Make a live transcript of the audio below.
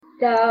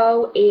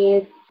So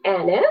it's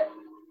Anna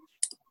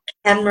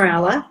and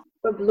Morella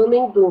for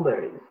Blooming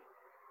Boomers.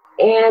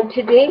 And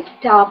today's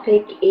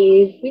topic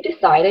is, we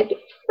decided,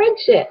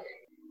 friendship.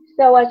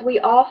 So as we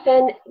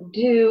often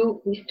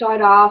do, we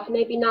start off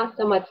maybe not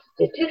so much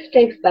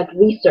statistics, but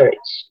research.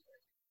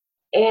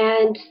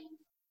 And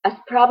as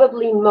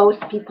probably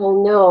most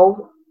people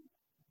know,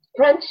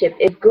 friendship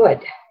is good.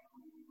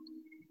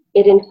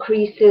 It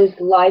increases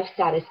life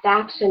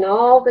satisfaction.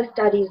 All the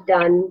studies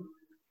done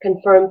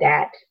confirm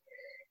that.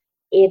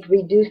 It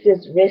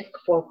reduces risk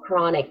for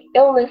chronic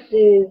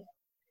illnesses,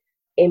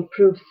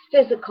 improves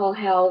physical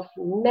health,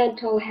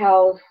 mental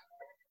health,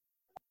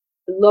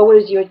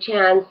 lowers your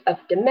chance of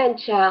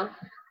dementia,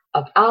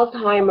 of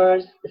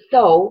Alzheimer's.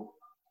 So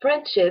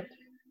friendships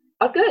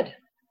are good.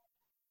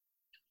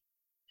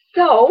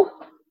 So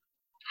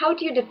how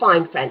do you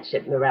define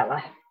friendship,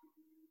 Morella?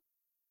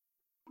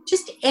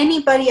 Just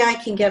anybody I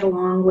can get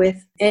along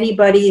with,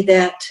 anybody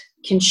that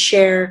can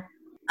share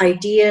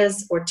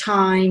ideas or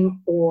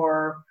time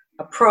or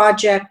a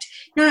project.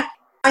 Now,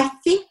 I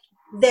think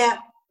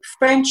that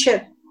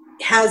friendship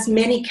has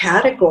many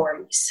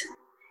categories.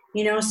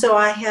 So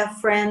I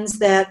have friends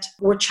that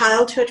were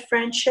childhood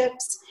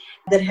friendships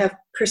that have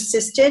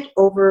persisted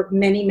over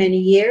many, many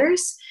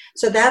years.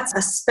 So that's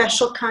a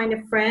special kind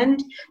of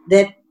friend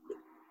that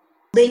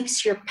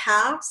links your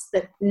past,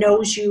 that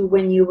knows you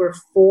when you were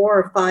 4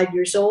 or 5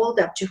 years old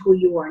up to who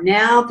you are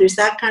now. There's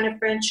that kind of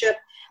friendship,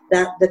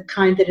 that the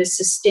kind that is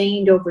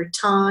sustained over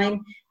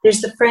time.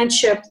 There's the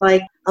friendship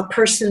like a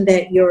person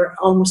that you're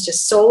almost a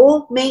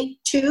soul mate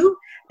to,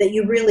 that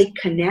you really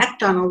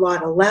connect on a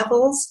lot of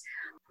levels.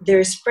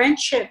 There's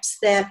friendships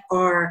that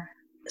are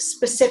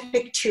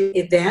specific to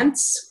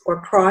events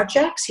or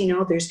projects.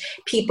 There's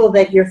people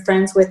that you're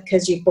friends with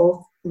because you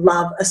both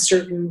love a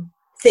certain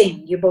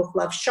thing. You both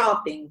love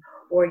shopping,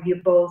 or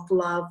you both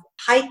love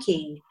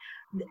hiking.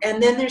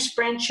 And then there's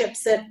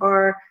friendships that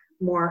are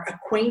more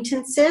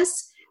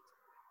acquaintances.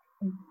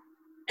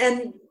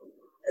 And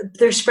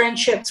there's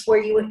friendships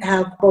where you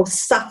have both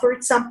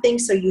suffered something,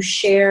 so you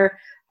share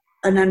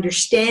an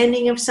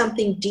understanding of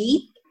something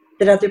deep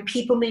that other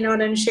people may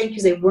not understand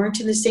because they weren't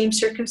in the same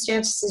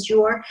circumstances as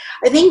you are.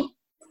 I think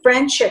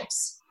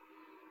friendships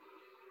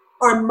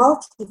are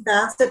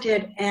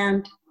multifaceted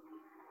and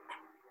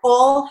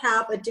all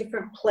have a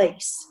different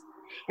place.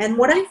 And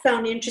what I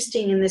found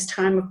interesting in this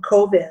time of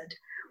COVID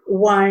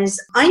was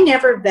I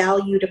never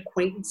valued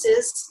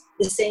acquaintances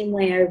the same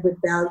way I would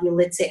value,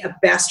 let's say, a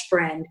best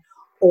friend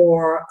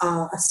or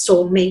a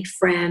soulmate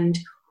friend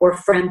or a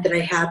friend that I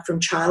had from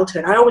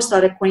childhood. I always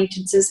thought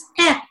acquaintances,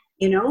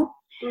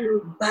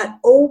 But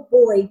oh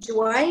boy,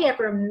 do I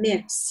ever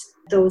miss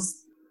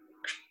those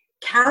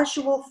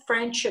casual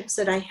friendships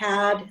that I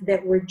had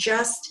that were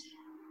just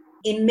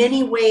in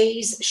many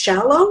ways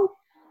shallow,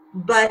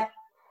 but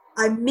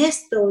I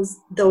miss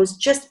those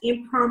just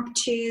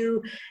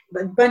impromptu,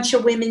 a bunch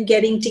of women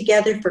getting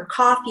together for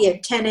coffee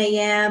at 10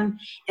 a.m.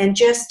 and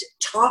just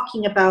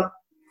talking about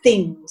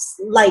things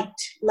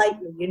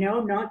lightly,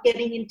 not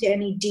getting into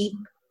any deep.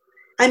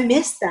 I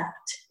miss that,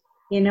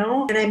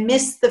 and I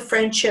miss the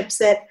friendships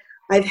that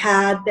I've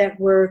had that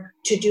were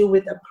to do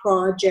with a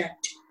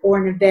project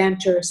or an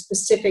event or a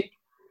specific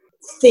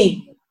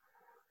thing.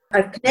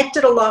 I've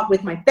connected a lot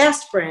with my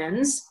best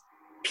friends,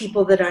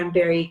 people that I'm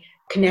very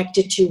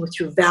connected to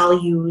through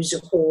values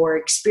or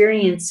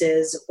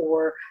experiences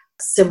or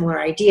similar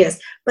ideas.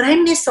 But I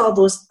miss all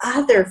those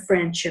other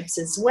friendships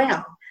as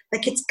well.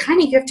 Like it's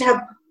kind of, you have to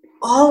have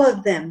all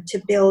of them to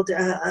build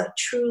a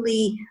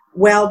truly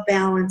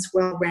well-balanced,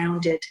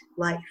 well-rounded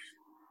life.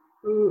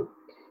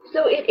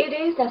 So it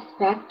is a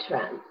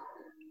spectrum.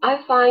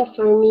 I find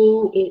for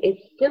me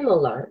it's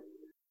similar.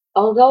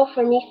 Although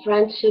for me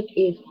friendship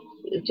is,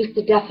 just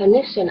the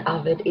definition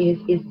of it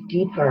is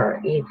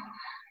deeper. It's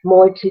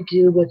more to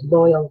do with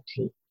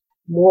loyalty,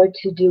 more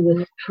to do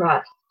with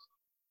trust,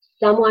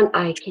 someone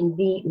I can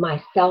be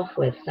myself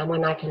with,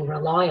 someone I can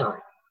rely on.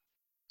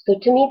 So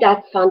to me,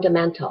 that's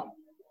fundamental.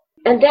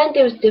 And then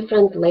there's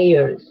different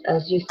layers.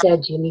 As you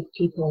said, you meet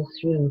people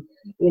through,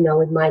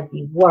 it might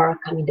be work.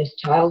 There's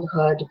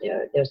childhood,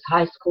 there's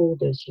high school,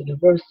 there's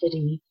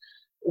university,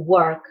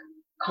 work,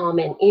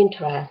 common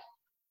interests.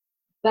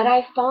 But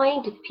I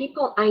find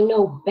people I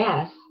know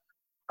best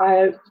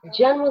are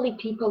generally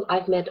people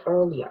I've met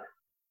earlier.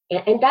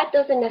 And that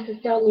doesn't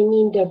necessarily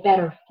mean they're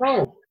better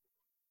friends.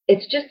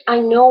 It's just I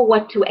know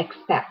what to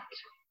expect.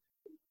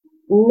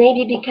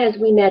 Maybe because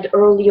we met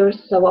earlier,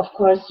 so of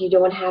course you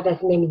don't have as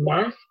many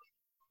masks.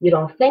 You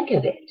don't think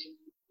of it.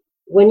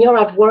 When you're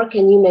at work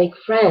and you make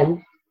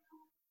friends,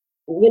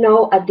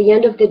 at the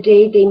end of the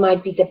day, they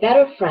might be the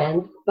better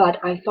friends, but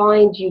I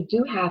find you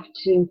do have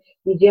to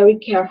be very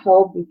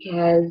careful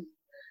because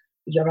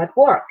you're at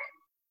work.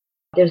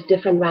 There's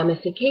different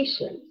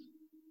ramifications.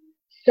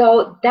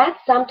 So that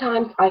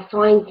sometimes I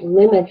find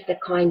limits the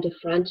kind of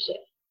friendship.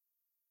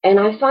 And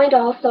I find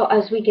also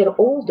as we get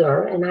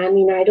older, and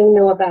I don't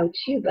know about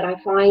you, but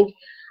I find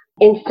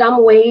in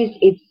some ways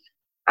it's,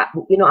 I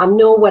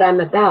know what I'm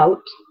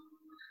about.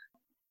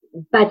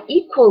 But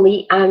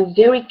equally, I'm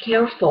very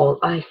careful.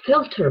 I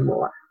filter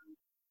more.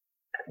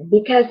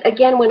 Because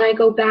again, when I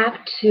go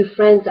back to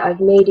friends I've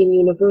made in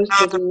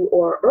university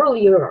or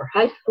earlier or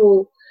high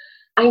school,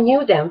 I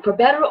knew them. For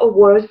better or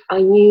worse,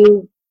 I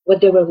knew what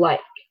they were like.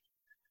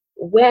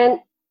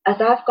 As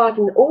I've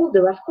gotten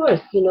older, of course,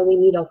 we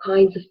meet all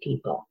kinds of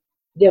people,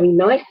 very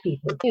nice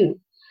people too.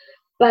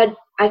 But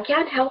I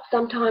can't help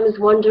sometimes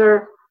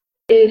wonder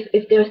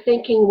if they're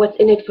thinking what's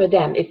in it for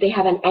them, if they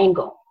have an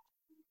angle.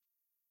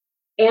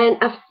 And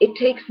it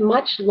takes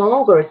much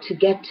longer to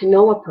get to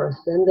know a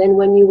person than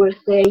when you were,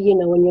 say, in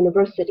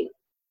university.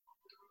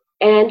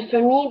 And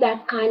for me,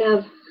 that's kind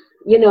of,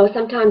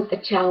 sometimes a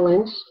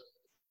challenge.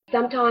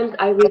 Sometimes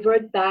I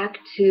revert back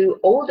to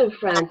older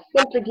friends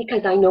simply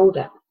because I know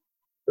them,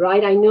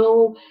 right? I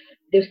know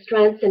their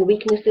strengths and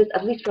weaknesses,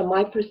 at least from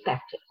my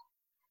perspective.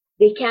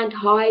 They can't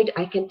hide.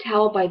 I can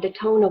tell by the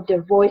tone of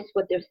their voice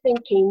what they're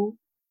thinking,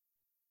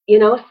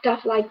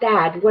 stuff like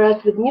that.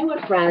 Whereas with newer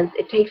friends,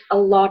 it takes a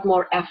lot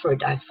more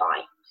effort, I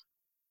find.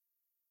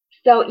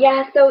 So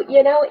yeah,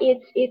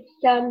 it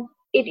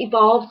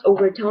evolves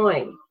over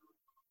time,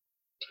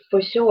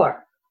 for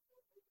sure.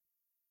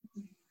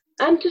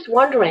 I'm just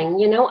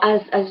wondering,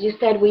 as you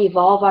said, we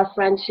evolve our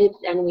friendships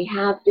and we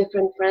have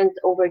different friends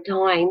over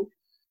time.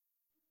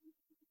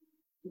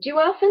 Do you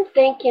often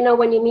think,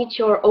 when you meet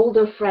your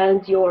older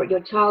friends, your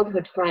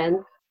childhood friends,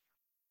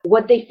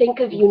 what they think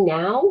of you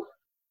now?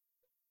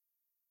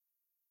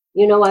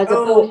 As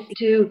opposed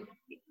to,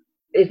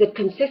 is it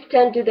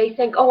consistent? Do they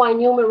think, oh, I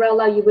knew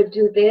Mirella, you would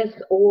do this?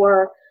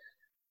 Or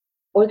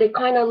they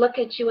kind of look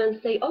at you and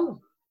say,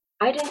 oh,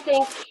 I didn't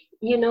think,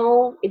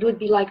 it would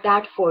be like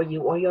that for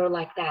you, or you're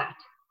like that.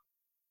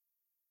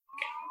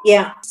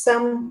 Yeah,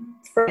 some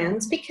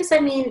friends, because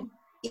even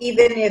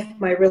if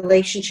my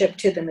relationship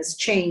to them has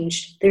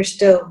changed,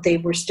 they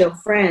were still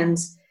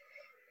friends.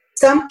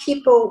 Some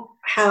people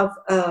have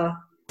a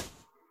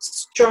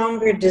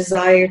stronger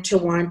desire to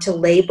want to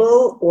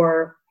label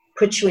or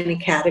put you in a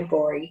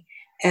category,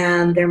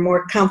 and they're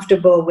more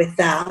comfortable with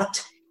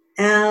that.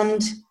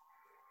 And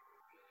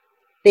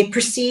they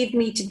perceive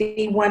me to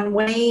be one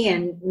way,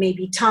 and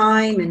maybe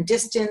time and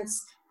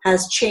distance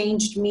has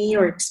changed me,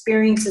 or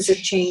experiences have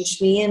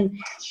changed me,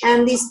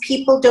 and these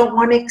people don't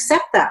want to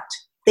accept that.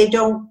 They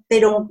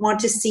don't want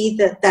to see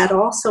that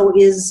also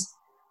is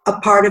a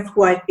part of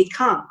who I've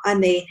become,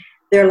 and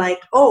they're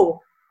like, oh,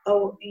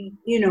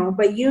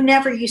 but you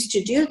never used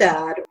to do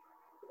that,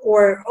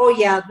 or oh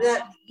yeah,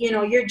 that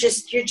you're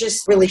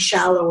just really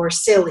shallow or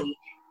silly.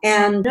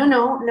 And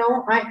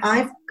no,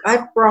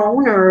 I've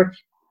grown, or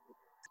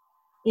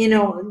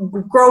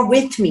grow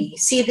with me,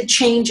 see the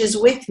changes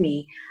with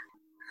me.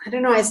 I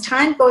don't know, as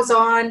time goes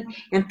on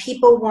and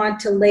people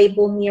want to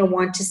label me or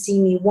want to see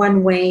me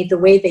one way, the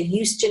way they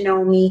used to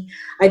know me,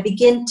 I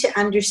begin to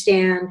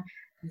understand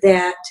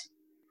that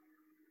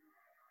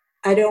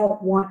I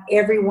don't want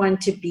everyone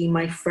to be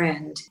my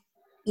friend.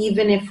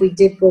 Even if we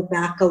did go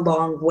back a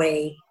long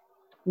way,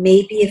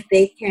 maybe if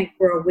they can't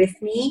grow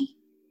with me,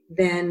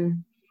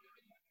 then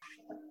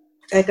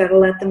I got to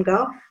let them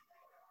go.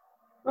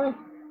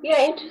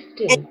 Yeah,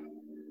 interesting.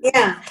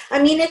 Yeah,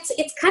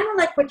 it's kind of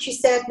like what you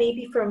said,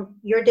 maybe from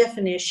your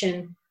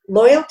definition,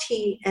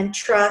 loyalty and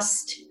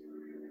trust,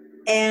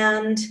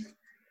 and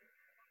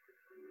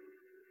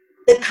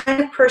the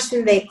kind of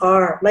person they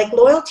are, like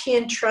loyalty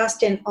and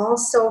trust, and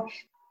also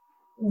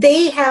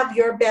they have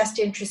your best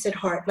interest at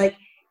heart. Like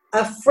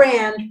a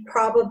friend,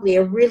 probably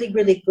a really,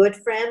 really good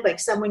friend,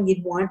 like someone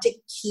you'd want to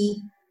keep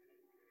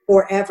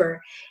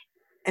forever.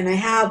 And I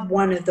have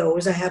one of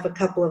those, I have a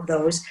couple of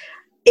those,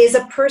 is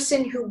a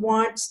person who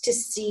wants to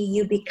see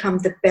you become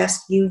the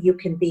best you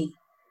can be.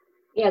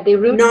 Yeah, they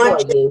root for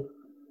you.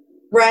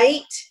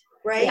 Right?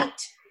 Yeah.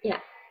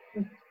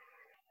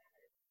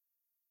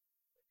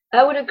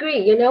 I would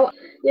agree.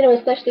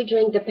 Especially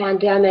during the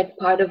pandemic,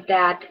 part of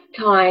that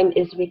time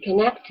is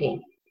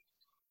reconnecting.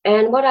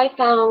 And what I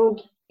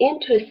found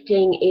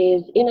interesting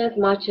is, in as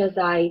much as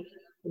I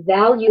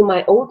value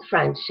my old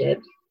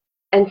friendships,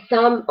 and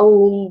some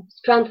only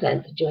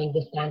strengthened during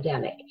this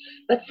pandemic,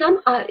 but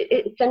some,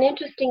 it's an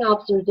interesting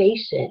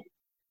observation.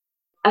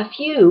 A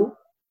few,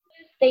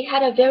 they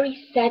had a very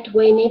set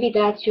way, maybe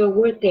that's your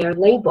word there,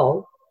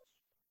 label,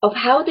 of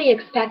how they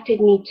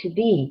expected me to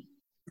be.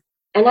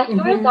 And as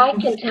far as I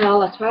can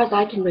tell, as far as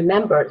I can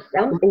remember,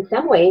 in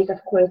some ways, of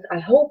course, I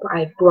hope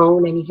I've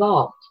grown and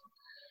evolved.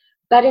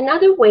 But in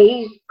other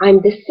ways,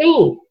 I'm the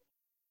same.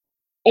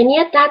 And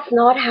yet that's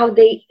not how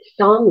they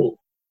saw me.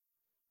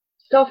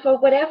 So for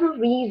whatever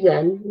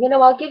reason,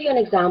 I'll give you an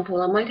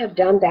example. I might have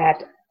done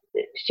that,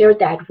 shared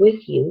that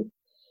with you.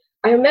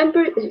 I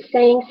remember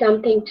saying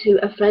something to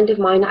a friend of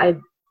mine. I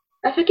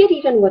forget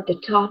even what the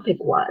topic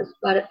was,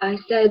 but I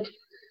said,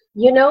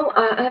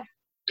 I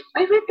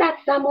read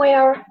that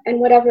somewhere, and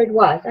whatever it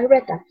was, I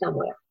read that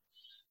somewhere.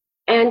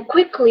 And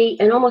quickly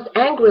and almost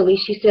angrily,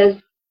 she says,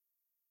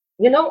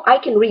 I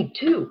can read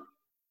too.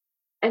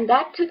 And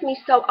that took me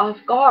so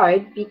off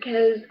guard,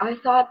 because I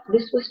thought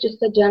this was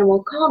just a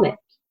general comment.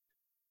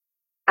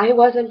 I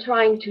wasn't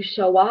trying to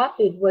show up.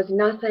 It was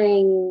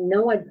nothing,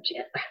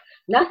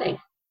 nothing.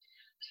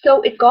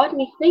 So it got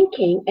me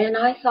thinking, and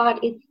I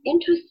thought it's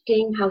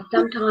interesting how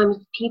sometimes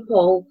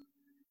people,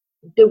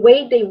 the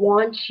way they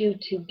want you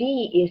to be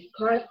is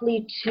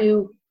partly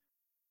to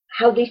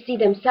how they see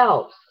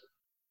themselves.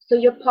 So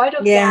you're part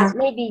of Yeah. that.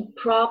 Maybe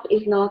prop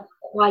is not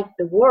quite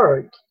the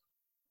word,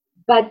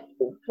 but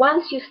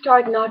once you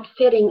start not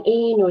fitting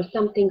in or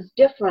something's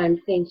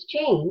different, things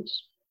change,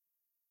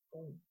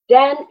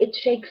 then it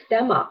shakes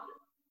them up.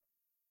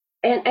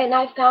 And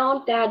I found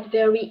that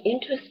very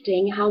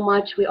interesting how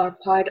much we are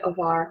part of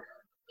our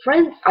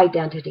friends'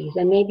 identities,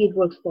 and maybe it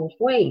works both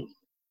ways.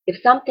 If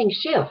something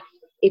shifts,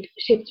 it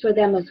shifts for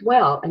them as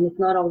well, and it's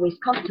not always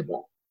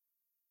comfortable,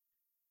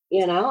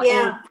 you know?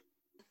 Yeah.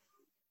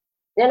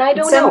 And I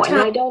don't know, and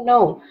Sometimes, I don't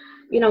know.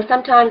 You know,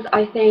 sometimes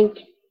I think,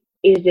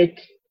 is it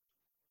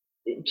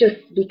just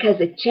because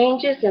it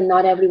changes and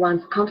not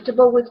everyone's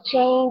comfortable with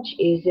change?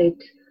 Is it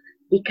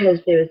because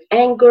there's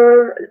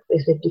anger?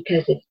 Is it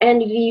because it's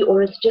envy?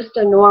 Or it's just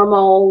a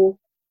normal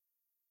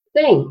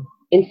thing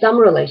in some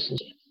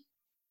relationships?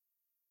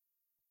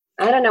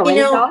 I don't know. you Any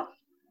know, thoughts?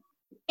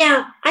 yeah,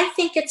 I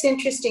think it's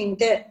interesting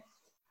that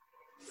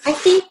I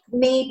think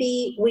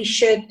maybe we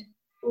should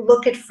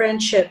look at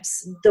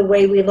friendships the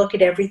way we look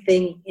at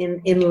everything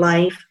in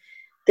life.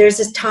 There's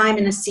a time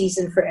and a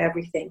season for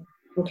everything,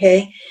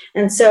 okay?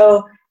 And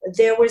so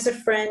there was a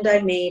friend I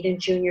made in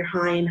junior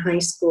high and high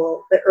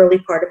school, the early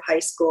part of high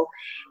school.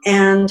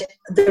 And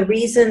the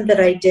reason that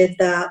I did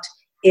that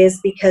is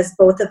because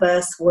both of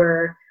us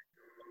were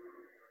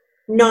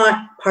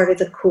not part of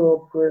the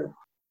cool group.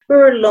 We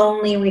were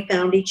lonely, we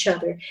found each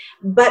other.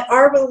 But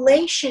our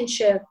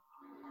relationship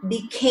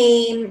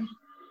became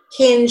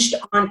hinged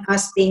on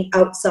us being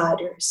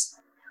outsiders,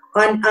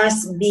 on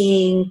us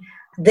being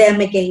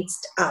them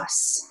against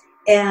us,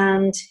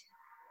 and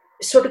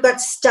sort of got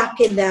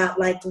stuck in that,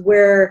 like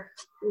we're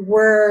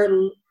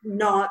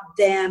not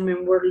them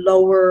and we're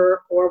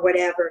lower or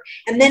whatever.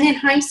 And then in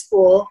high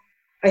school,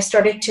 I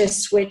started to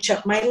switch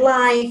up my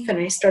life and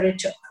I started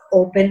to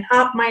open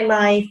up my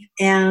life,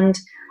 and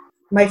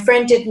my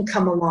friend didn't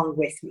come along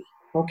with me,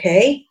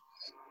 okay?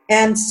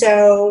 And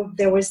so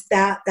there was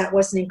that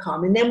wasn't in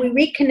common. Then we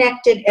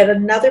reconnected at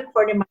another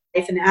part of my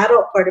life, an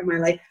adult part of my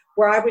life,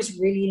 where I was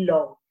really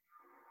low.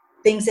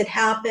 Things had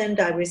happened.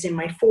 I was in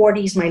my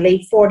 40s, my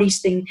late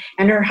 40s thing,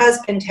 and her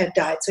husband had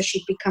died, so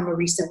she'd become a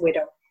recent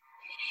widow.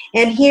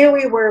 And here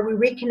we were, we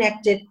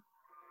reconnected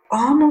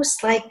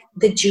almost like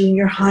the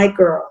junior high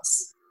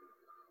girls.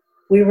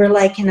 We were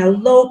like in a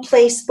low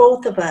place,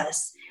 both of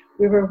us.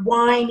 We were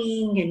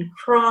whining and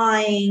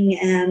crying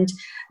and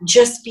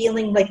just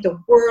feeling like the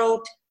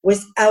world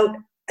was out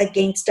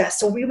against us.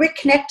 So we were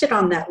connected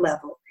on that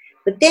level.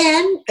 But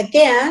then,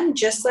 again,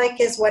 just like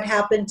as what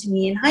happened to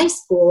me in high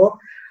school,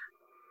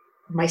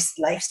 my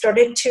life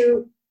started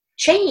to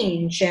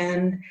change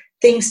and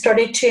things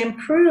started to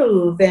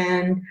improve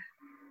and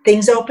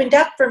things opened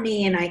up for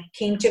me, and I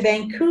came to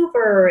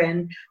Vancouver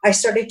and I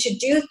started to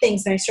do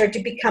things and I started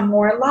to become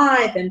more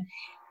alive, and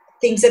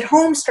things at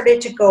home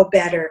started to go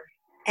better.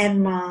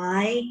 And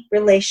my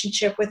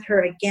relationship with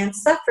her again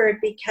suffered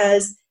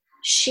because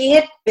she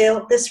had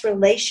built this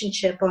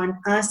relationship on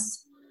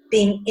us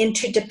being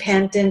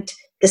interdependent,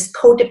 this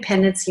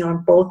codependency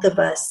on both of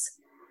us,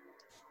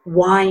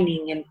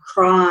 whining and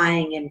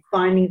crying and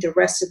finding the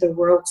rest of the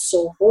world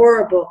so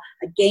horrible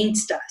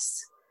against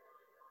us.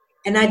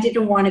 And I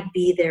didn't want to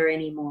be there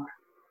anymore.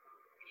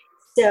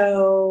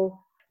 So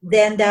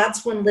then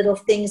that's when little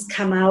things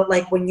come out,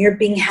 like when you're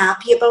being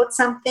happy about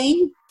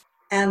something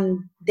and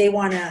they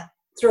want to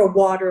throw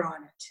water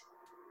on it.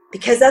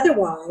 Because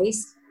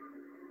otherwise,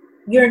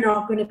 you're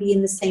not going to be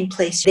in the same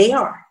place they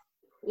are.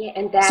 Yeah,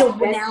 and that So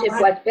friendship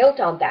now was built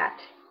on that.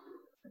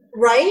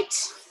 right?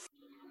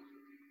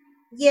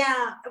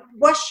 Yeah.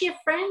 Was she a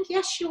friend?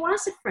 Yes, she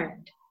was a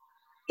friend.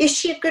 Is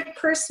she a good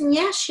person?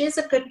 Yes, she is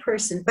a good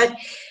person. But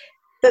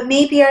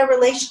maybe our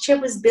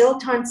relationship was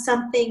built on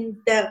something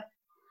that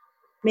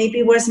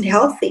maybe wasn't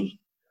healthy.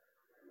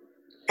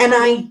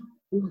 And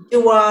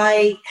do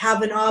I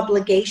have an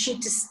obligation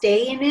to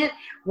stay in it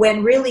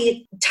when really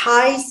it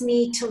ties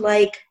me to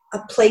like a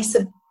place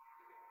of,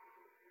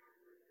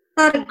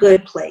 not a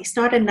good place,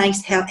 not a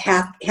nice,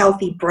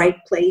 healthy, bright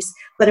place,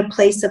 but a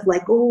place of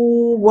like,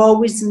 oh,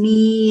 woe is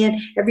me, and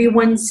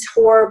everyone's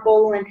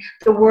horrible, and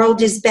the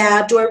world is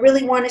bad. Do I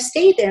really want to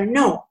stay there?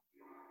 No.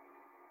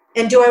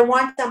 And do I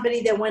want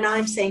somebody that when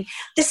I'm saying,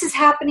 this is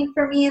happening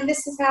for me and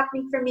this is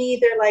happening for me,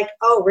 they're like,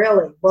 oh,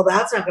 really? Well,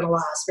 that's not going to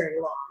last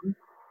very long.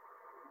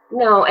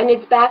 No, and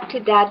it's back to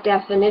that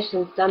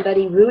definition,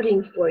 somebody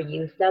rooting for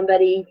you,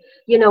 somebody,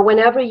 you know,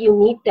 whenever you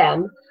meet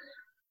them,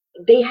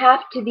 they have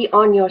to be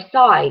on your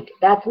side.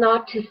 That's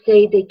not to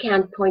say they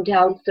can't point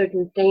out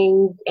certain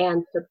things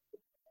and,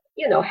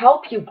 you know,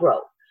 help you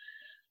grow.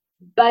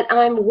 But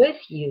I'm with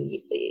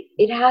you.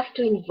 It has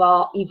to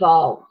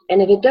evolve.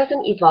 And if it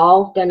doesn't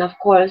evolve, then of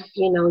course,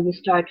 you know, you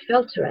start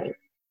filtering.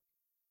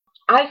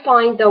 I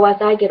find though,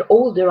 as I get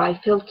older, I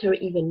filter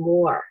even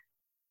more.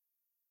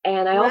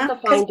 And I also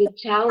find it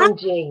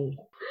challenging.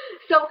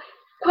 So,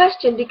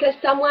 question, because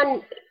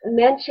someone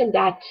mentioned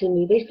that to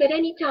me. They said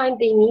anytime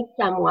they meet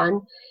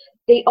someone,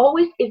 they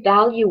always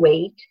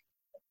evaluate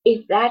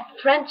if that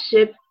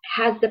friendship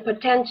has the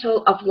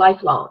potential of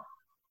lifelong.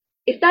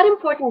 Is that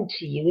important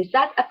to you? Is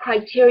that a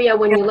criteria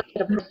when you look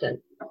at a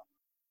person?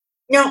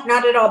 No,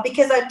 not at all.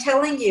 Because I'm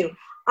telling you,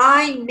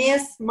 I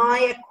miss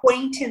my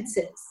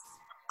acquaintances.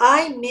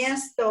 I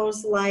miss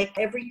those, like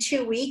every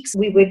 2 weeks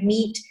we would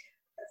meet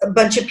a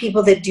bunch of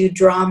people that do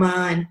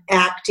drama and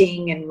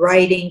acting and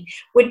writing,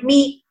 would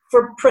meet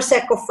for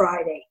Prosecco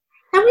Friday.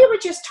 And we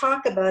would just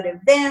talk about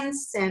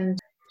events and,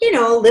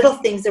 little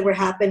things that were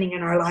happening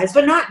in our lives,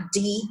 but not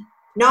deep,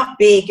 not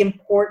big,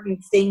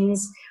 important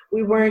things.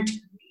 We weren't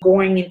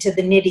going into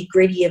the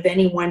nitty-gritty of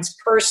anyone's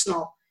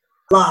personal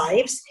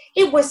lives.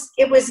 It was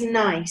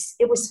nice.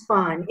 It was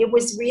fun. It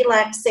was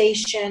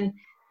relaxation,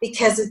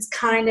 because it's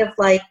kind of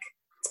like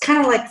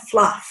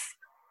fluff.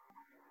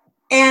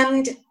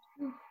 And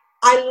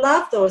I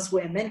love those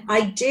women.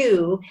 I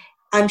do.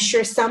 I'm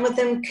sure some of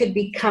them could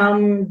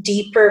become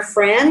deeper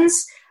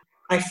friends.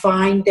 I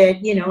find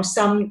that,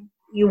 some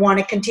you want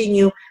to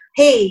continue.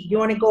 Hey, you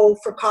want to go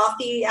for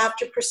coffee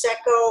after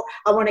Prosecco?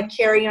 I want to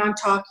carry on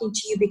talking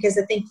to you because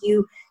I think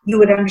you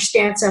would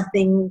understand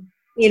something,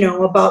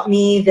 about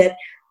me that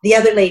the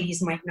other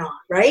ladies might not,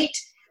 right?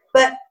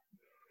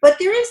 But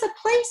there is a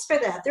place for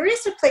that. There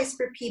is a place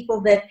for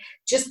people that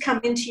just come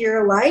into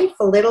your life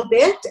a little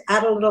bit,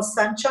 add a little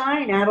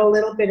sunshine, add a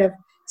little bit of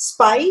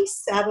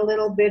spice, add a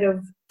little bit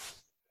of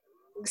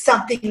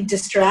something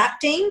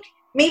distracting.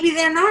 Maybe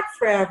they're not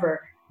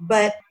forever,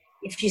 but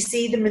if you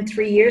see them in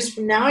 3 years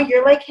from now,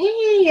 you're like,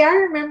 hey, I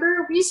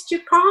remember we used to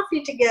do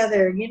coffee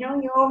together.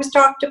 You always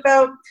talked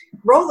about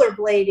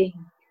rollerblading,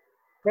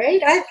 right?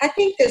 I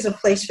think there's a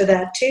place for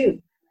that too.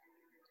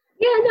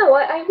 Yeah, no,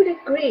 I would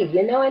agree,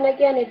 and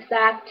again, it's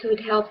back to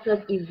it helps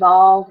us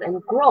evolve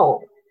and grow.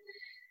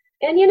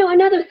 And,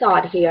 another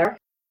thought here,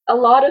 a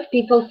lot of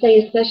people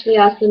say, especially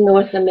us in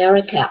North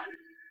America,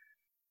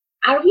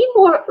 are we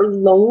more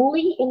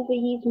lonely in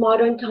these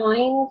modern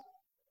times?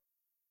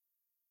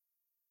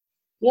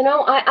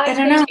 I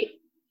don't know. think,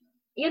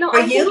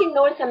 I think in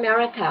North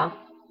America,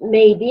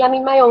 maybe,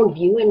 my own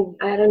view, and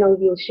I don't know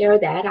if you'll share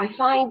that, I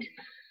find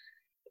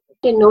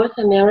in North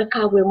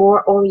America, we're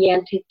more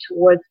oriented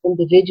towards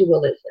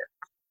individualism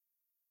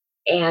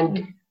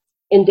and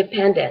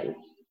independence.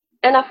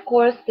 And of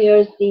course,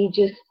 there's the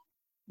just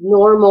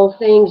normal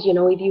things,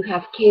 if you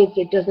have kids,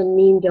 it doesn't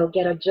mean they'll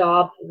get a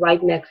job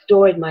right next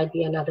door. It might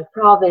be another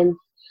province,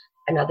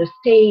 another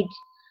state.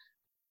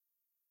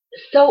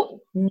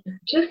 So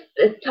just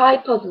the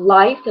type of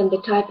life and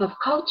the type of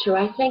culture,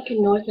 I think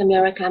in North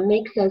America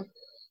makes us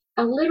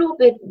a little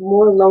bit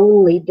more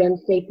lonely than,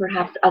 say,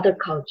 perhaps other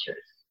cultures,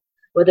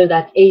 whether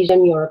that's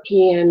Asian,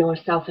 European, or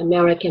South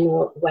American,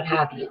 or what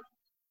have you.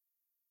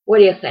 What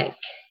do you think?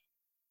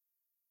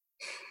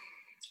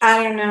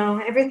 I don't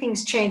know.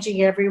 Everything's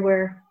changing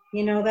everywhere.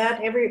 You know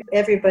that?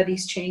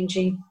 Everybody's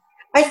changing.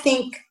 I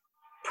think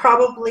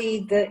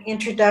probably the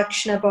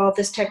introduction of all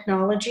this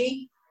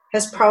technology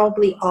has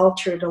probably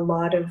altered a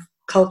lot of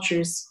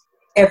cultures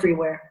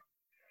everywhere.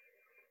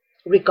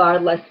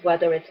 Regardless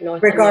whether it's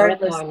North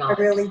America or not.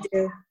 I really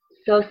do.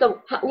 So,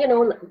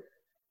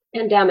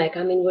 pandemic,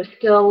 we're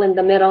still in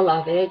the middle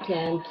of it,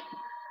 and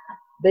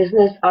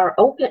business are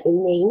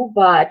opening,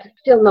 but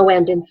still no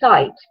end in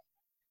sight.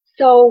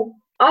 So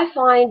I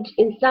find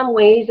in some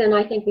ways, and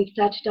I think we've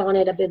touched on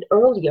it a bit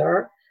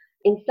earlier,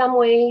 in some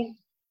ways,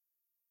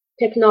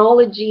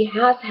 technology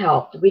has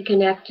helped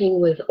reconnecting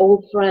with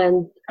old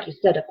friends, you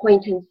said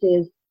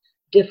acquaintances,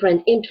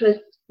 different interest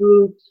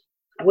groups,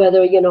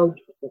 whether,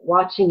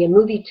 watching a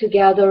movie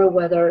together,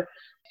 whether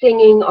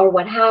singing or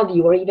what have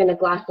you, or even a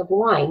glass of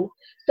wine.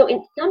 So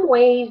in some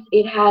ways,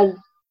 it has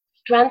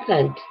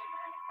strengthened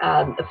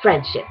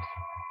friendships,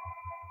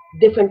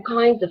 different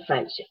kinds of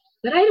friendships.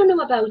 But I don't know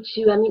about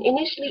you.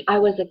 Initially I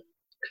was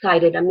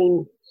excited.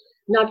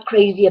 Not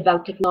crazy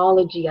about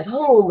technology at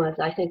home, as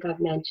I think I've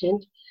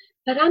mentioned,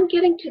 but I'm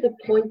getting to the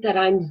point that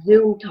I'm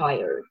Zoom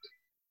tired.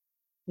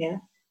 Yeah.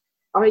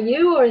 Are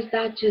you, or is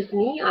that just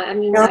me?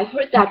 No. I've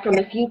heard that from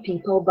a few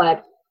people,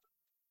 but.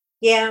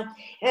 Yeah.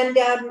 And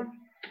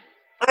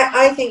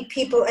I think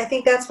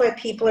that's why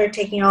people are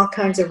taking all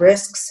kinds of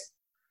risks.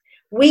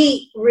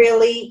 We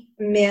really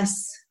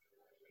miss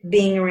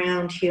being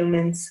around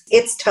humans.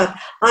 It's tough.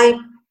 I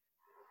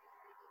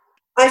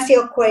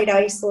feel quite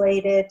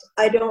isolated.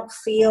 I don't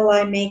feel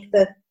I make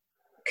the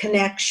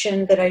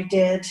connection that I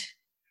did.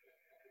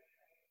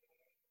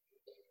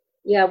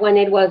 Yeah, when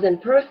it was in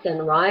person,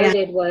 right?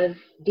 Yeah. It was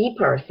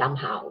deeper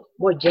somehow,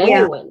 more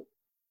genuine. Yeah.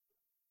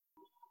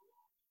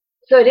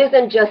 So it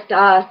isn't just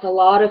us. A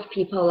lot of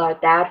people are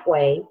that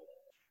way.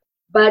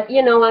 But,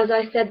 as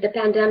I said, the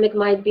pandemic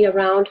might be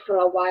around for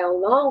a while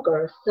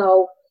longer.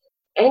 So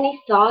any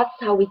thoughts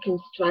how we can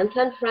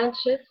strengthen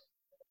friendships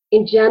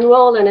in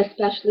general and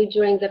especially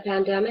during the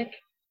pandemic?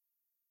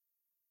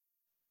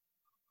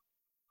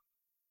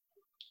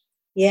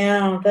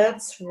 Yeah,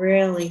 that's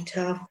really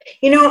tough.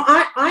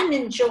 I'm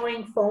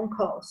enjoying phone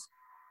calls.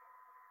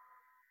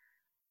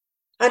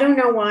 I don't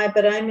know why,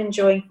 but I'm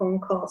enjoying phone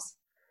calls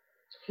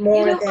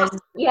more than.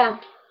 Yeah,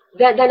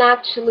 then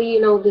actually,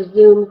 the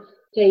Zoom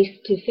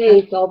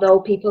face-to-face, although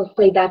people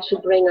say that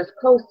should bring us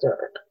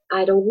closer.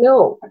 I don't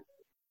know.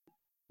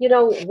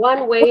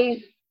 One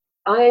way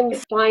I'm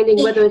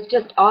finding, whether it's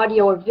just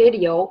audio or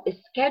video, is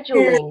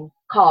scheduling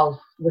calls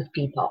with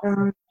people.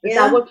 Does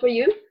that work for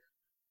you?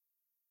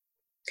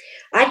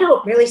 I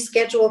don't really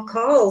schedule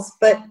calls,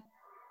 but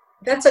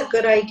that's a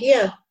good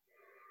idea.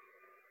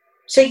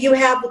 So you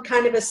have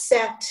kind of a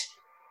set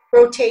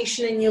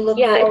rotation and you look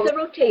forward. Yeah, it's a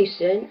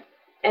rotation.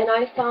 And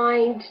I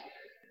find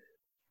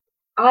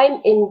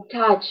I'm in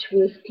touch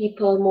with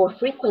people more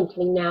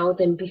frequently now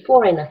than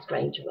before in a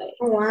strange way.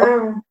 Oh,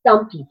 wow.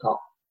 Some people.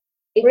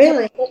 It's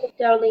really? not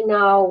necessarily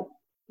now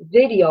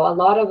video. A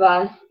lot of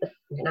us,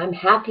 and I'm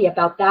happy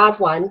about that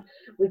one,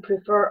 we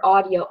prefer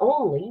audio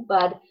only,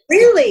 but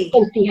really? the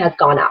frequency has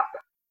gone up.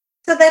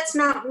 So that's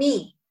not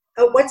me.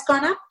 What's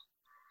gone up?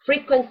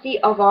 Frequency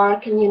of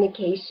our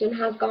communication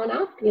has gone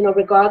up,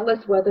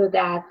 regardless whether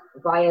that's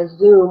via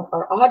Zoom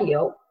or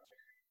audio,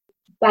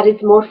 but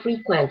it's more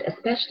frequent,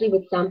 especially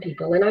with some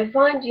people. And I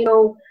find,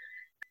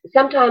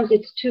 sometimes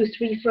it's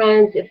 2-3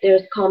 friends, if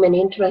there's common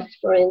interests,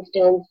 for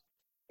instance,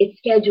 it's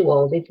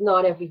scheduled. It's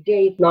not every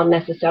day. It's not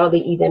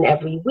necessarily even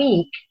every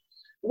week.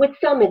 With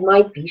some, it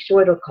might be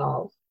shorter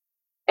calls.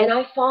 And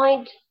I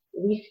find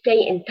we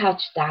stay in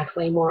touch that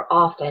way more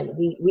often.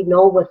 We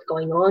know what's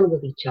going on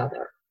with each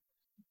other.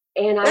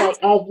 And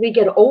as we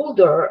get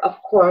older,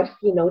 of course,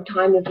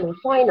 time is more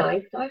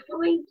finite. So I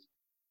find,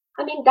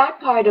 that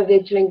part of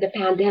it during the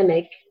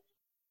pandemic,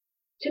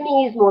 to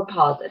me, is more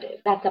positive.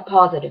 That's a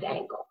positive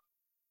angle.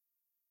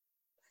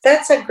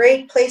 That's a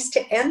great place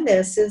to end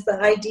this, is the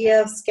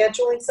idea of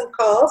scheduling some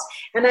calls.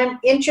 And I'm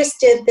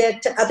interested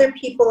that other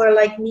people are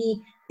like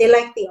me. They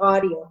like the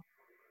audio.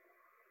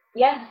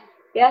 Yes.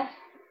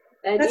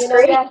 And, that's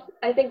great. Yes,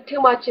 I think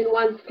too much in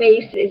one's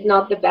face is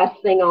not the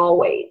best thing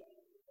always.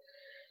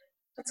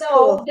 That's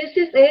cool. This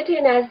is it,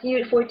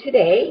 and for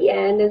today,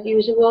 and as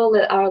usual,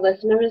 our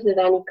listeners, if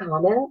any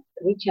comments,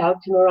 reach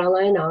out to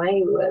Mirella and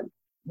I.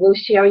 We'll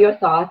share your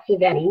thoughts,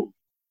 if any.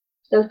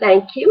 So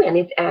thank you, and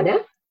it's Anna.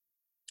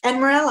 And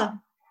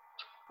Mirella.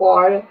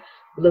 For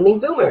Blooming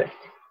Boomers.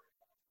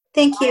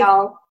 Thank you. Bye all.